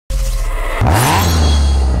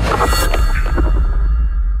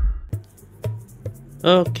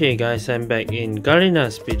Okay guys, I'm back in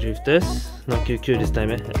Garena Speed Drifters. Not QQ this time,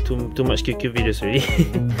 too much QQ videos already.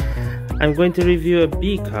 I'm going to review a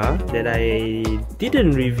B car that I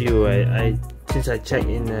didn't review. Since I checked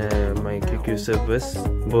in my QQ servers,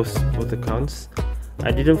 both accounts, I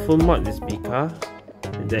didn't full mod this B car.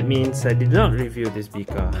 That means I did not review this B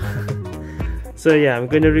car. So yeah, I'm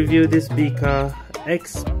going to review this B car,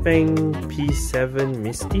 XPeng P7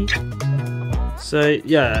 Misty. So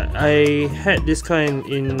yeah, I had this car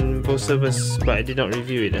in both servers, but I did not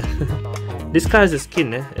review it. This car has a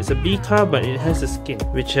skin. It's a B car, but it has a skin,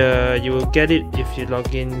 which you will get it if you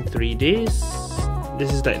log in 3 days.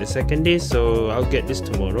 This is like the second day, so I'll get this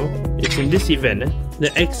tomorrow. It's in this event, the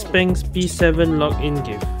XPeng's P7 login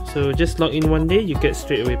gift. So just log in 1 day, you get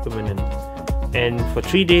straight away permanent. And for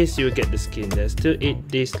 3 days, you will get the skin. There's still 8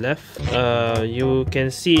 days left. You can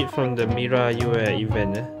see it from the Mira UA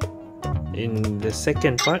event. In the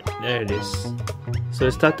second part, there it is. So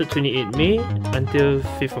it started 28 May until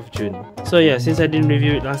 5th of June. So yeah, since I didn't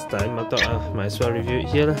review it last time, I thought might as well review it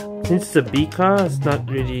here. Since it's a B car, it's not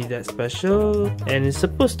really that special, and it's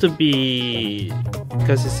supposed to be,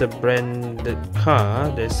 because it's a branded car,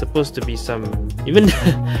 there's supposed to be some,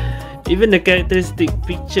 even the characteristic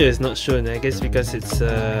picture is not shown, I guess because it's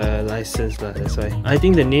licensed, that's why. I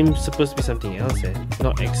think the name's supposed to be something else,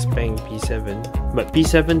 not XPeng P7, but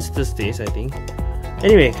P7 still stays, I think.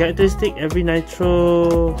 Anyway, characteristic, every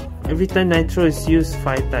time nitro is used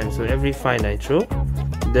 5 times, so every 5 nitro,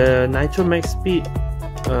 the nitro max speed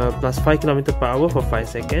plus 5 km/h for 5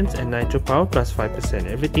 seconds, and nitro power plus 5%,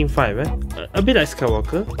 everything 5. A bit like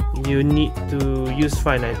Skywalker, you need to use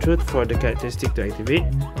 5 nitro for the characteristic to activate,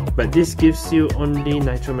 but this gives you only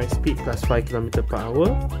nitro max speed plus 5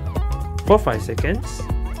 km/h for 5 seconds,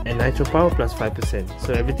 and nitro power plus 5%,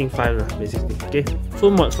 so everything 5 lah, basically. Okay,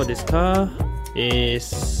 full mod for this car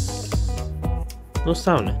is no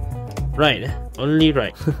sound, right? Only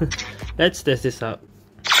right. Let's test this out.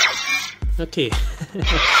 Okay.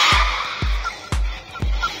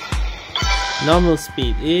 Normal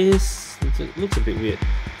speed is, looks a bit weird,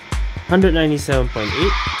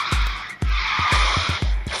 197.8.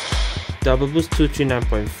 Double boost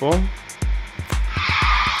 239.4.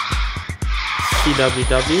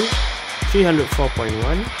 CWW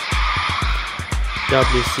 304.1.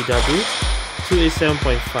 WCW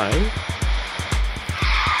 287.5.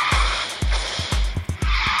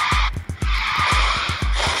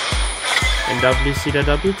 and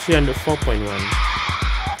WCW 304.1.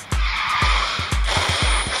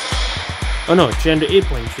 Oh no,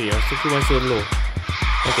 308.3. I was thinking one so low.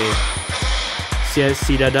 Okay.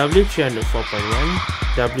 CWW 304.1.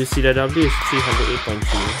 WCW is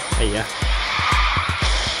 308.3. Yeah.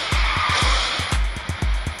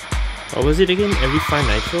 What was it again? Every 5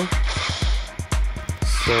 nitro.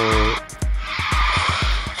 So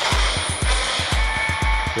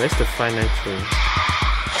where's the 5 nitro?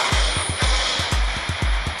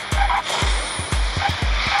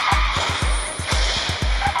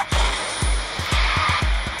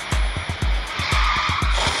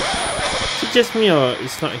 Is it just me or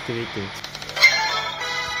it's not activating?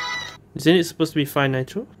 Isn't it supposed to be 5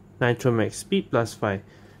 nitro? Nitro max speed plus 5.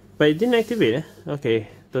 But it didn't activate, Okay,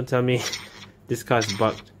 don't tell me this car is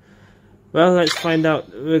bugged. Well, let's find out.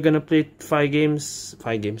 We're gonna play 3 games.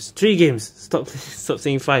 Stop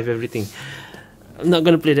saying 5 everything. I'm not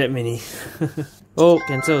gonna play that many. Oh,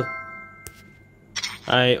 cancel.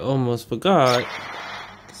 I almost forgot.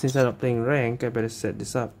 Since I'm not playing rank, I better set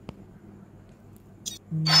this up.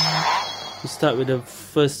 We start with the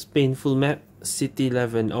first painful map, City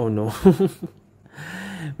 11. Oh no.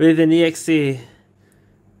 With an EXA.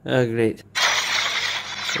 Oh great.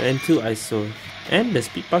 And 2 ISO. And the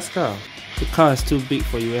speed pass car. The car is too big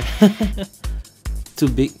for you, Too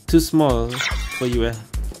big, too small for you,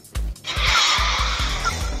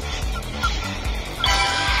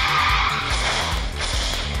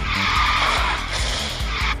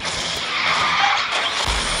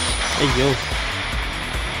 Hey yo.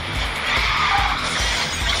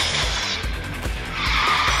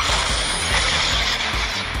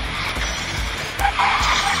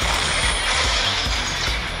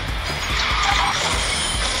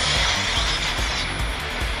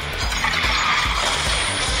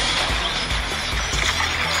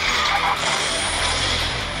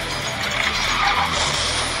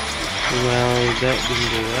 Well, that didn't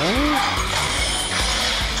go well.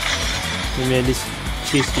 Maybe I just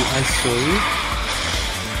chase the ISO.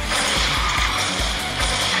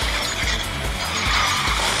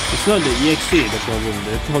 It's not the EXA the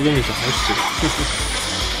problem is the ISO.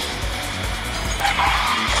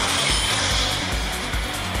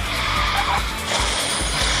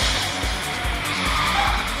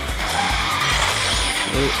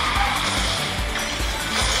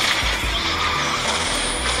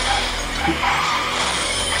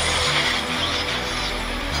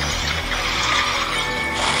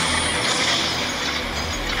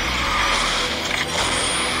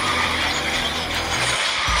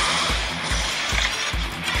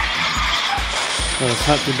 It's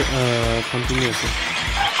hard to continue. So.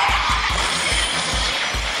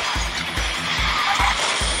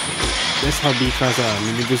 That's how big cars are. I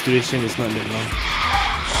mean, the boost duration is not that long.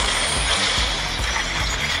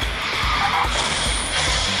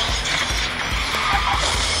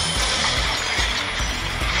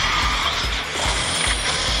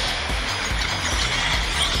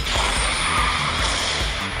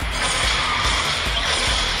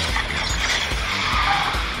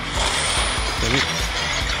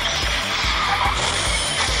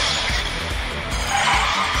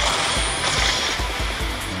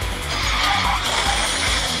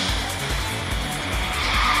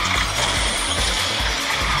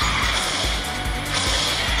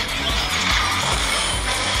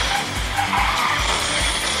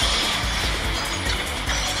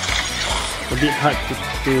 A bit hard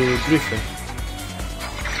to drift,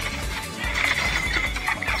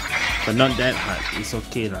 but not that hard. It's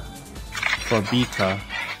okay lah for a B car.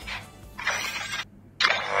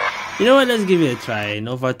 You know what? Let's give it a try.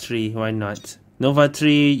 Nova 3, why not? Nova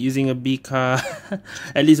 3 using a B car.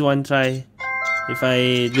 At least one try. If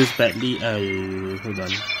I lose badly, hold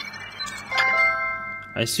on.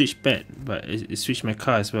 I switched pad, but it switched my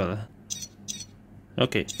car as well.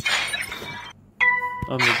 Okay.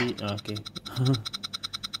 Oh, maybe. Okay.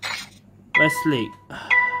 Westlake.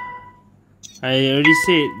 I already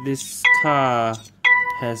said this car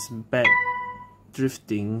has bad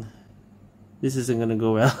drifting. This isn't gonna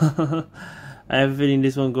go well. I have a feeling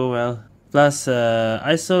this won't go well. Plus,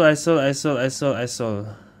 ISOL.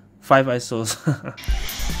 5 ISOls.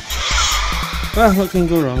 Well, what can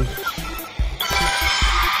go wrong?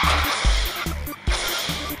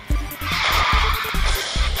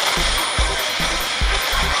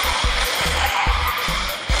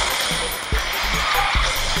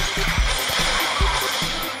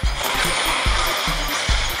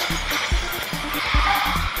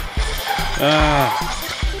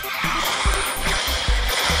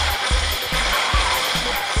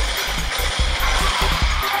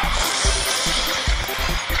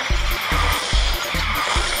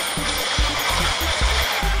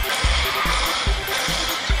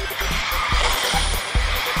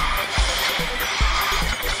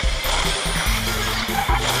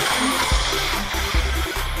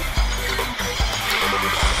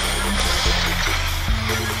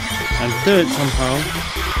 I'm third somehow.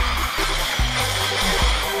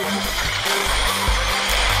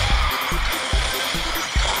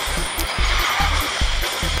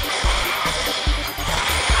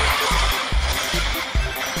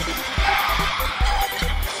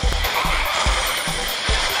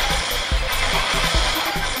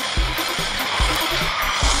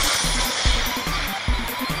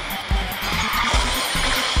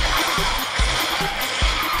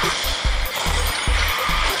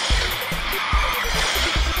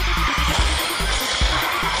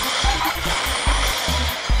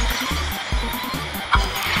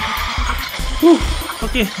 Whew,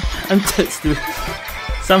 okay, I'm third still.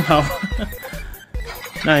 Somehow.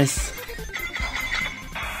 Nice.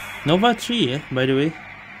 Nova 3, by the way.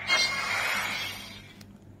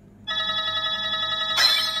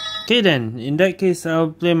 Okay then, in that case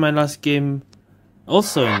I'll play my last game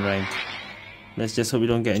also in rank. Let's just hope we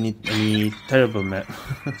don't get any terrible map.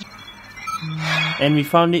 And we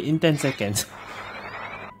found it in 10 seconds.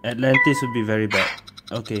 Atlantis would be very bad.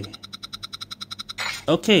 Okay.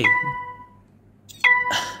 Okay.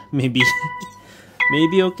 Maybe.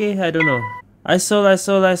 Maybe okay, I don't know. ISOL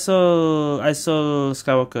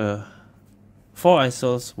Skywalker. 4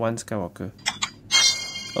 ISOls, 1 Skywalker.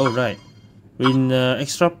 Oh right. In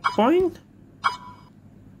extra point?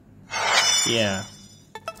 Yeah.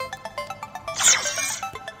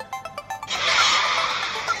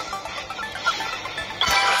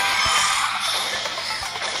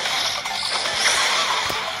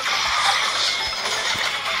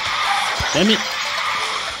 Damn it!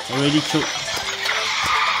 Already choked.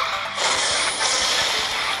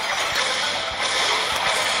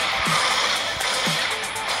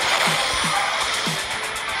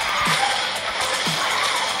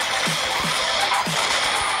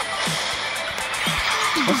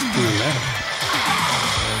 What's doing that?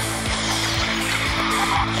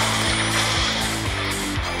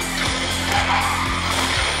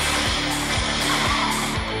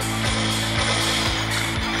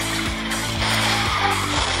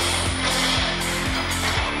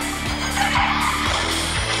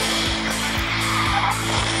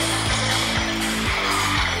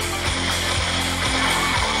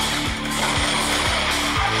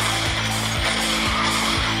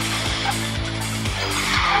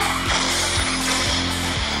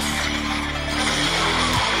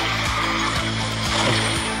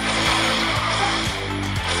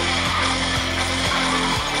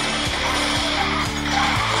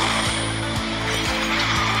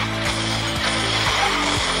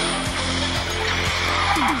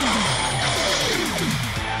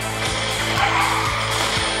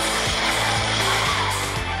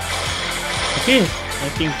 Okay, I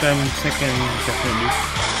think I'm second definitely.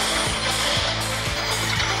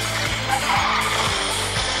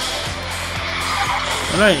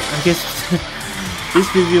 Alright, I guess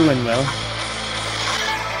this review went well.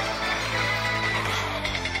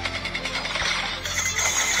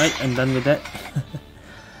 Right, I'm done with that.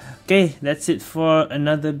 Okay, that's it for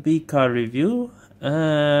another B car review.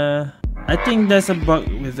 I think there's a bug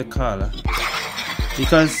with the car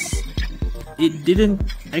because it didn't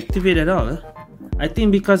activate at all. I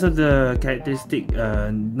think because of the characteristic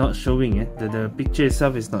not showing it, the picture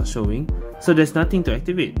itself is not showing, so there's nothing to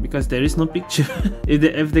activate because there is no picture.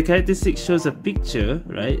 if the characteristic shows a picture,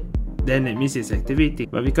 right, then it means it's activating.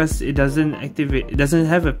 But because it doesn't activate, it doesn't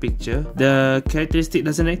have a picture, the characteristic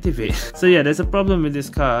doesn't activate. So yeah, there's a problem with this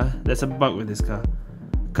car. There's a bug with this car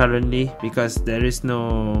currently because there is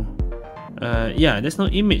no there's no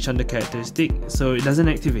image on the characteristic, so it doesn't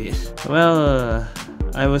activate. Well,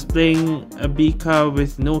 I was playing a B car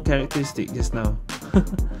with no characteristic just now.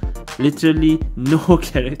 Literally no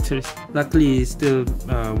characteristic. Luckily it's still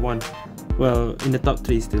won. Well, in the top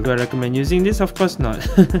 3 still. Do I recommend using this? Of course not.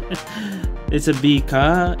 It's a B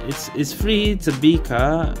car. It's free. It's a B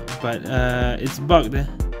car, but it's bugged. The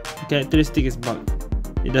characteristic is bugged.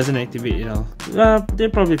 It doesn't activate at all.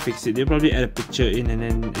 They'll probably fix it. They'll probably add a picture in and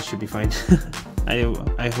then it should be fine.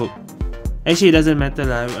 I hope. Actually, it doesn't matter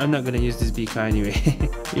lah. I'm not gonna use this B car anyway.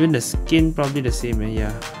 Even the skin probably the same.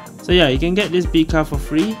 Yeah. So yeah, you can get this B car for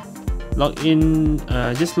free. Log in.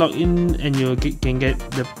 Just log in and you can get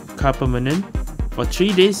the car permanent. For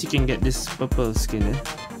 3 days, you can get this purple skin.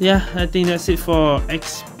 Yeah, I think that's it for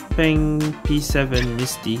XPeng P7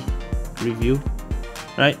 Misty review.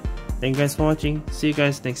 Right. Thank you guys for watching. See you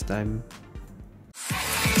guys next time.